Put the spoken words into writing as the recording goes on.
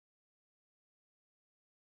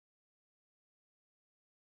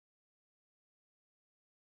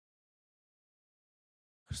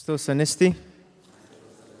Christos Anisti.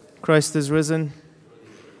 Christ is risen.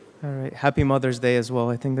 All right. Happy Mother's Day as well.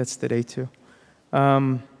 I think that's today too.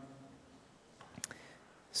 A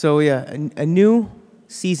new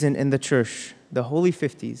season in the church, the Holy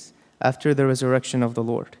 50s, after the resurrection of the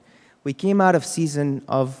Lord. We came out of season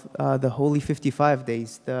of the Holy 55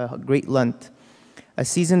 days, the Great Lent, a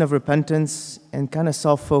season of repentance and kind of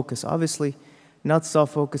self-focus. Obviously, not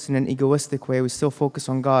self-focus in an egoistic way. We still focus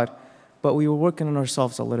on God, but we were working on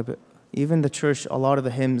ourselves a little bit. Even the church, a lot of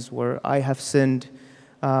the hymns were, I have sinned,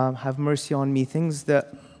 have mercy on me, things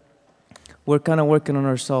that we're kind of working on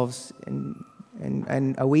ourselves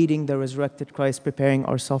and awaiting the resurrected Christ, preparing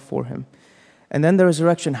ourselves for Him. And then the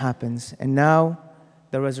resurrection happens, and now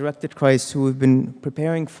the resurrected Christ who we've been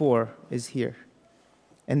preparing for is here.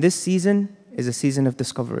 And this season is a season of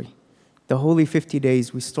discovery. The Holy 50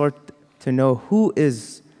 days, we start to know who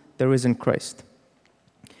is the risen Christ.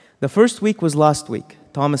 The first week was last week,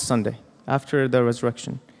 Thomas Sunday, after the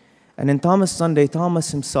resurrection. And in Thomas Sunday,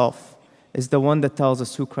 Thomas himself is the one that tells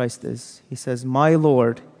us who Christ is. He says, my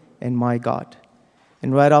Lord and my God.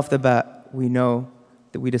 And right off the bat, we know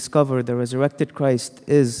that we discover the resurrected Christ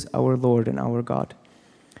is our Lord and our God.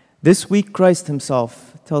 This week, Christ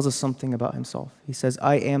himself tells us something about himself. He says,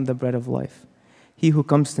 I am the bread of life. He who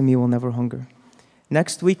comes to me will never hunger.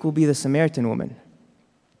 Next week will be the Samaritan woman,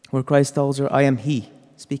 where Christ tells her, I am He,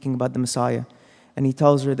 speaking about the Messiah. And He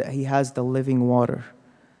tells her that He has the living water.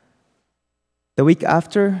 The week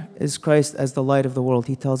after is Christ as the light of the world.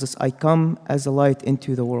 He tells us, I come as a light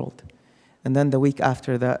into the world. And then the week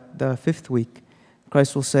after that, the fifth week,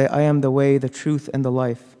 Christ will say, I am the way, the truth, and the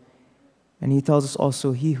life. And He tells us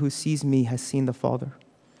also, he who sees me has seen the Father.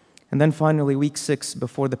 And then finally, week 6,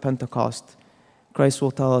 before the Pentecost, Christ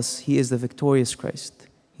will tell us He is the victorious Christ.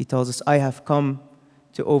 He tells us, I have come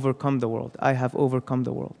to overcome the world. I have overcome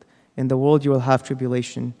the world. In the world you will have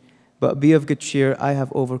tribulation, but be of good cheer, I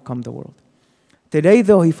have overcome the world. Today,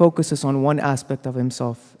 though, He focuses on one aspect of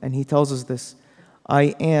Himself, and He tells us this,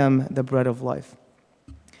 I am the bread of life.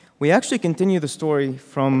 We actually continue the story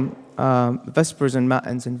from Vespers and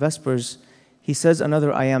Matins. In Vespers, He says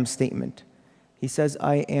another I am statement. He says,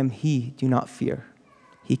 I am He, do not fear.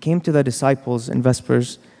 He came to the disciples in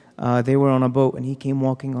Vespers. They were on a boat, and He came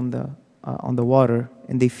walking on the water,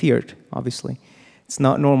 and they feared, obviously. It's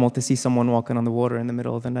not normal to see someone walking on the water in the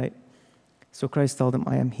middle of the night. So Christ told them,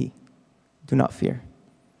 I am He. Do not fear.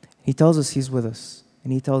 He tells us He's with us,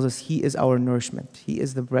 and He tells us He is our nourishment. He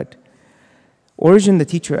is the bread. Origen, the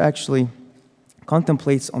teacher, actually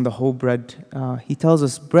contemplates on the whole bread. He tells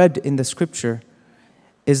us bread in the scripture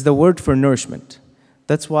is the word for nourishment.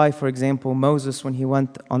 That's why, for example, Moses, when he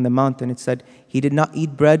went on the mountain, it said he did not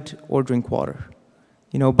eat bread or drink water.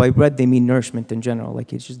 You know, by bread they mean nourishment in general,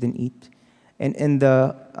 like he just didn't eat. And in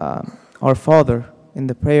the Our Father, in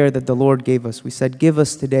the prayer that the Lord gave us, we said, give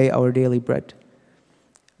us today our daily bread.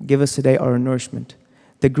 Give us today our nourishment.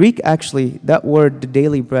 The Greek, actually, that word, the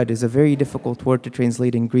daily bread, is a very difficult word to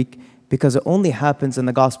translate in Greek because it only happens in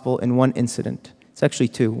the gospel in one incident. It's actually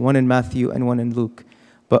two, one in Matthew and one in Luke.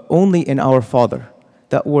 But only in Our Father.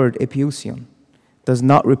 That word, epiousion, does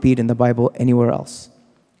not repeat in the Bible anywhere else.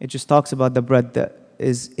 It just talks about the bread that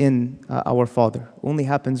is in Our Father. Only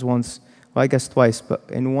happens once, well, I guess twice, but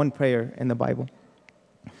in one prayer in the Bible.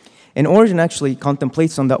 And Origen actually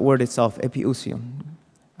contemplates on that word itself, epiousion.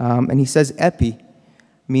 And he says epi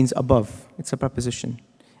means above. It's a preposition.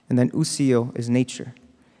 And then ousia is nature.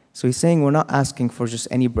 So he's saying we're not asking for just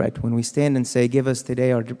any bread. When we stand and say, give us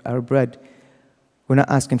today our bread, we're not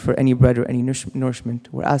asking for any bread or any nourishment.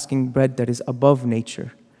 We're asking bread that is above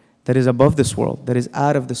nature, that is above this world, that is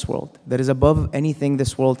out of this world, that is above anything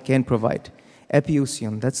this world can provide.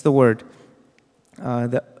 Epiousion, that's the word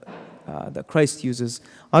that Christ uses.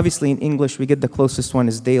 Obviously, in English, we get the closest one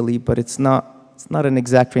is daily, but it's not an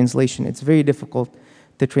exact translation. It's very difficult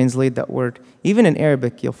to translate that word. Even in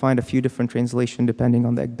Arabic, you'll find a few different translations depending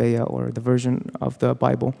on the Agbeya or the version of the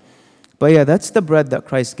Bible. But yeah, that's the bread that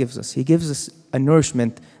Christ gives us. He gives us a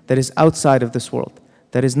nourishment that is outside of this world,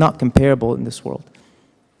 that is not comparable in this world.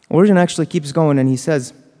 Origen actually keeps going, and he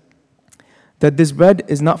says that this bread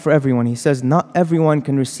is not for everyone. He says, not everyone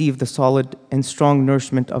can receive the solid and strong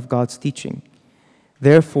nourishment of God's teaching.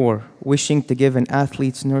 Therefore, wishing to give an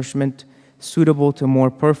athlete's nourishment suitable to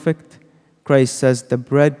more perfect, Christ says, the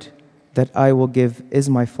bread that I will give is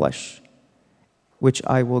my flesh, which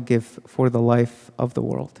I will give for the life of the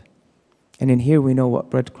world. And in here we know what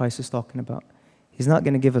bread Christ is talking about. He's not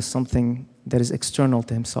going to give us something that is external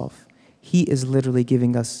to Himself. He is literally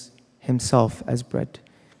giving us Himself as bread.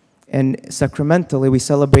 And sacramentally, we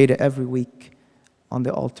celebrate it every week on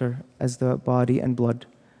the altar as the body and blood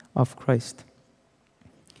of Christ.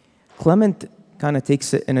 Clement kind of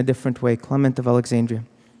takes it in a different way, Clement of Alexandria.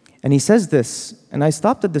 And he says this, and I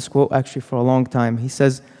stopped at this quote actually for a long time. He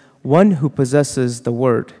says, one who possesses the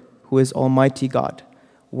Word, who is Almighty God.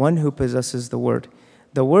 One who possesses the Word.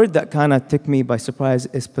 The word that kind of took me by surprise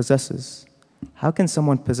is possesses. How can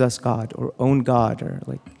someone possess God or own God? Or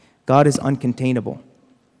like, God is uncontainable.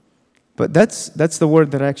 But that's the word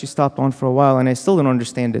that I actually stopped on for a while, and I still don't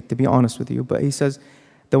understand it, to be honest with you. But he says,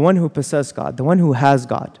 the one who possesses God, the one who has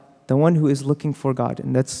God, the one who is looking for God,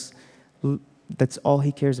 and that's all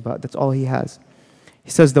he cares about. That's all he has.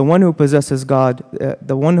 He says, the one who possesses God,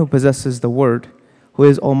 the one who possesses the Word, who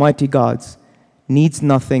is Almighty God's, needs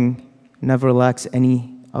nothing, never lacks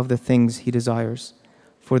any of the things he desires.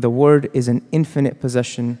 For the Word is an infinite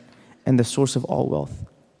possession and the source of all wealth.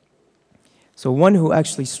 So one who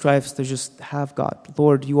actually strives to just have God.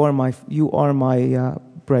 Lord, you are my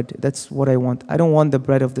bread. That's what I want. I don't want the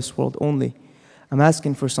bread of this world only. I'm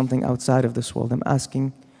asking for something outside of this world. I'm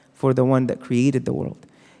asking for the one that created the world.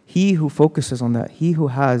 He who focuses on that, he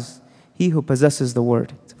who possesses the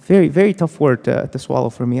Word. It's a very, very tough word to swallow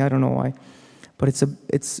for me. I don't know why. But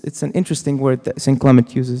it's an interesting word that St.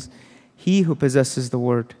 Clement uses. He who possesses the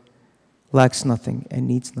Word lacks nothing and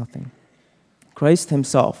needs nothing. Christ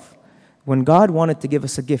himself, when God wanted to give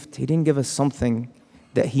us a gift, he didn't give us something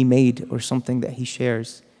that he made or something that he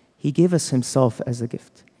shares. He gave us himself as a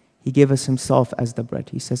gift. He gave us himself as the bread.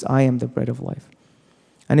 He says, I am the bread of life.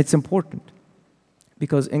 And it's important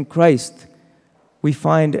because in Christ, we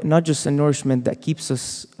find not just a nourishment that keeps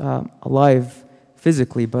us alive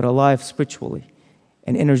physically, but alive spiritually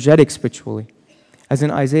and energetic spiritually. As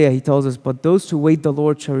in Isaiah, he tells us, but those who wait the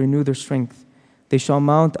Lord shall renew their strength. They shall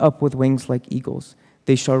mount up with wings like eagles.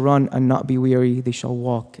 They shall run and not be weary. They shall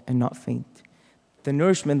walk and not faint. The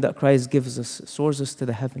nourishment that Christ gives us soars us to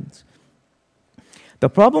the heavens. The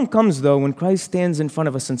problem comes, though, when Christ stands in front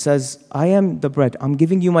of us and says, I am the bread. I'm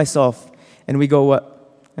giving you myself. And we go,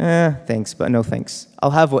 what? Thanks, but no thanks.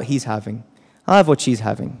 I'll have what he's having. I'll have what she's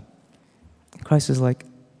having. Christ is like,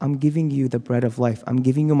 I'm giving you the bread of life. I'm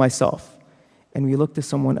giving you myself. And we look to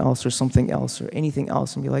someone else or something else or anything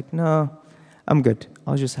else and be like, no, I'm good.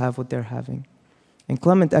 I'll just have what they're having. And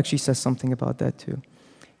Clement actually says something about that too.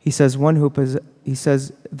 He says,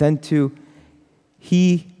 then too,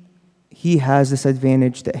 he has this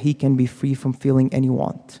advantage that he can be free from feeling any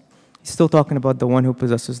want. He's still talking about the one who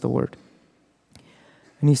possesses the Word.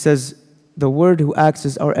 And he says, the Word who acts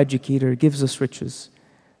as our educator gives us riches.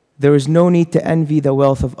 There is no need to envy the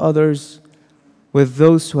wealth of others with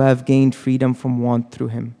those who have gained freedom from want through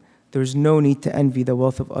him. There is no need to envy the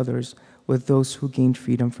wealth of others with those who gained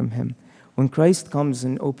freedom from him. When Christ comes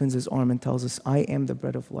and opens his arm and tells us, I am the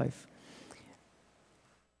bread of life,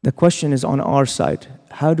 the question is on our side.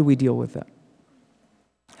 How do we deal with that?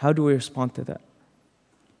 How do we respond to that?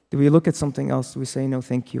 Do we look at something else? Do we say, no,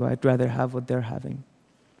 thank you, I'd rather have what they're having?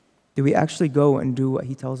 Do we actually go and do what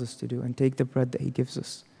he tells us to do and take the bread that he gives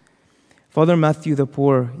us? Father Matthew the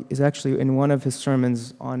Poor is actually in one of his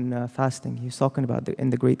sermons on fasting. He's talking about in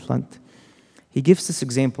the Great Lent. He gives this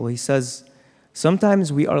example. He says,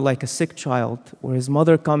 sometimes we are like a sick child where his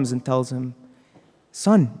mother comes and tells him,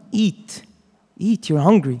 son, eat, you're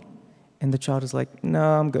hungry. And the child is like, no,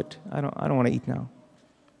 I'm good. I don't want to eat now.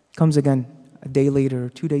 Comes again a day later,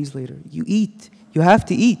 2 days later. You eat. You have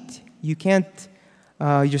to eat. You can't,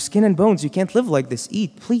 your skin and bones, you can't live like this.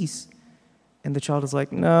 Eat, please. And the child is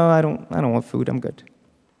like, no, I don't want food. I'm good.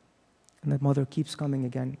 And the mother keeps coming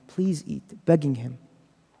again. Please eat, begging him.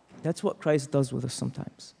 That's what Christ does with us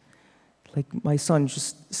sometimes. Like, my son,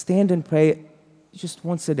 just stand and pray just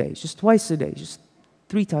once a day, just twice a day, just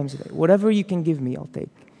 3 times a day. Whatever you can give me, I'll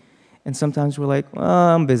take. And sometimes we're like,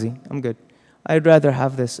 I'm busy. I'm good. I'd rather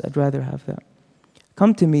have this. I'd rather have that.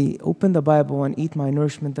 Come to me, open the Bible, and eat my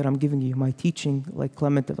nourishment that I'm giving you, my teaching, like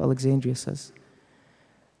Clement of Alexandria says.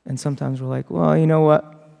 And sometimes we're like, well, you know what?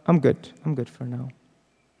 I'm good. I'm good for now.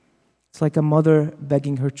 It's like a mother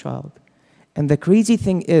begging her child. And the crazy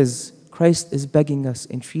thing is, Christ is begging us,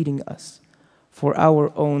 entreating us for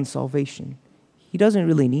our own salvation. He doesn't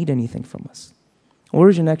really need anything from us.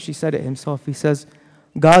 Origen actually said it himself. He says,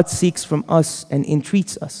 God seeks from us and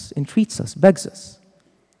entreats us, begs us.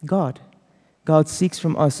 God seeks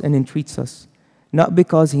from us and entreats us, not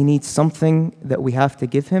because he needs something that we have to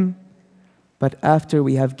give him, but after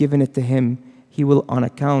we have given it to him, he will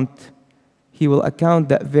account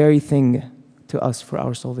that very thing to us for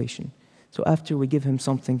our salvation. So after we give him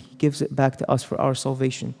something, he gives it back to us for our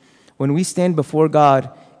salvation. When we stand before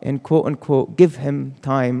God and quote unquote give him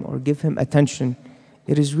time or give him attention,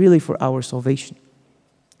 it is really for our salvation.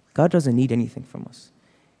 God doesn't need anything from us.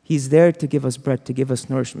 He's there to give us bread, to give us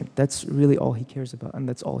nourishment. That's really all He cares about, and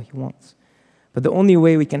that's all He wants. But the only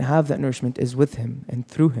way we can have that nourishment is with Him and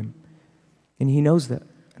through Him. And He knows that.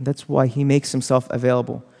 And that's why He makes Himself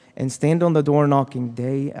available and stand on the door knocking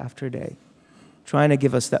day after day, trying to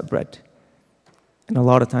give us that bread. And a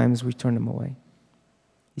lot of times we turn Him away.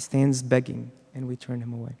 He stands begging, and we turn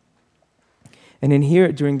Him away. And in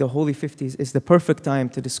here, during the Holy 50s, is the perfect time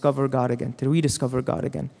to discover God again, to rediscover God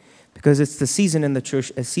again. Because it's the season in the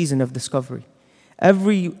church, a season of discovery.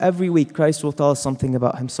 Every week, Christ will tell us something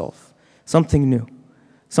about Himself, something new,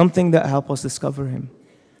 something that helps us discover Him.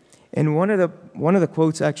 And one of the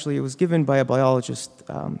quotes, actually, it was given by a biologist.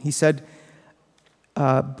 He said,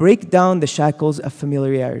 break down the shackles of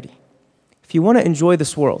familiarity. If you want to enjoy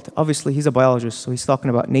this world, obviously he's a biologist, so he's talking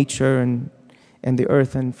about nature and the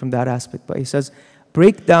earth and from that aspect. But he says,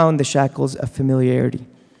 break down the shackles of familiarity.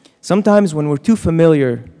 Sometimes when we're too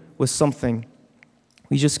familiar with something,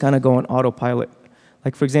 we just kind of go on autopilot.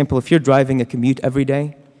 Like, for example, if you're driving a commute every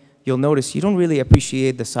day, you'll notice you don't really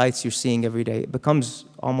appreciate the sights you're seeing every day. It becomes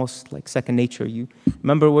almost like second nature. You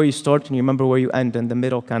remember where you start and you remember where you end, and the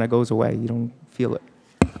middle kind of goes away. You don't feel it.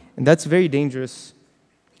 And that's very dangerous.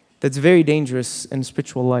 That's very dangerous in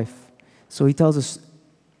spiritual life. So he tells us,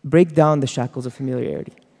 break down the shackles of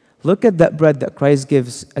familiarity. Look at that bread that Christ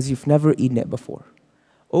gives as you've never eaten it before.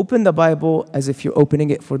 Open the Bible as if you're opening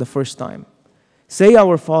it for the first time. Say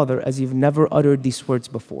Our Father as you've never uttered these words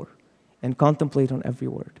before, and contemplate on every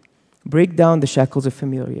word. Break down the shackles of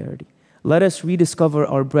familiarity. Let us rediscover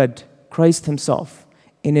our bread, Christ Himself,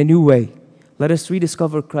 in a new way. Let us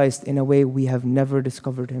rediscover Christ in a way we have never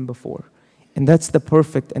discovered Him before. And that's the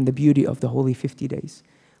perfect and the beauty of the Holy 50 days.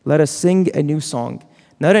 Let us sing a new song.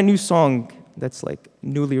 Not a new song that's like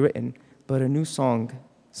newly written, but a new song,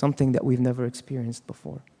 something that we've never experienced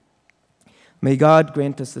before. May God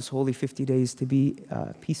grant us this Holy 50 days to be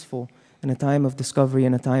peaceful in a time of discovery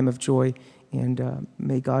and a time of joy. And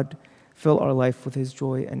may God fill our life with His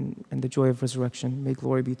joy and the joy of resurrection. May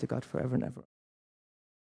glory be to God forever and ever.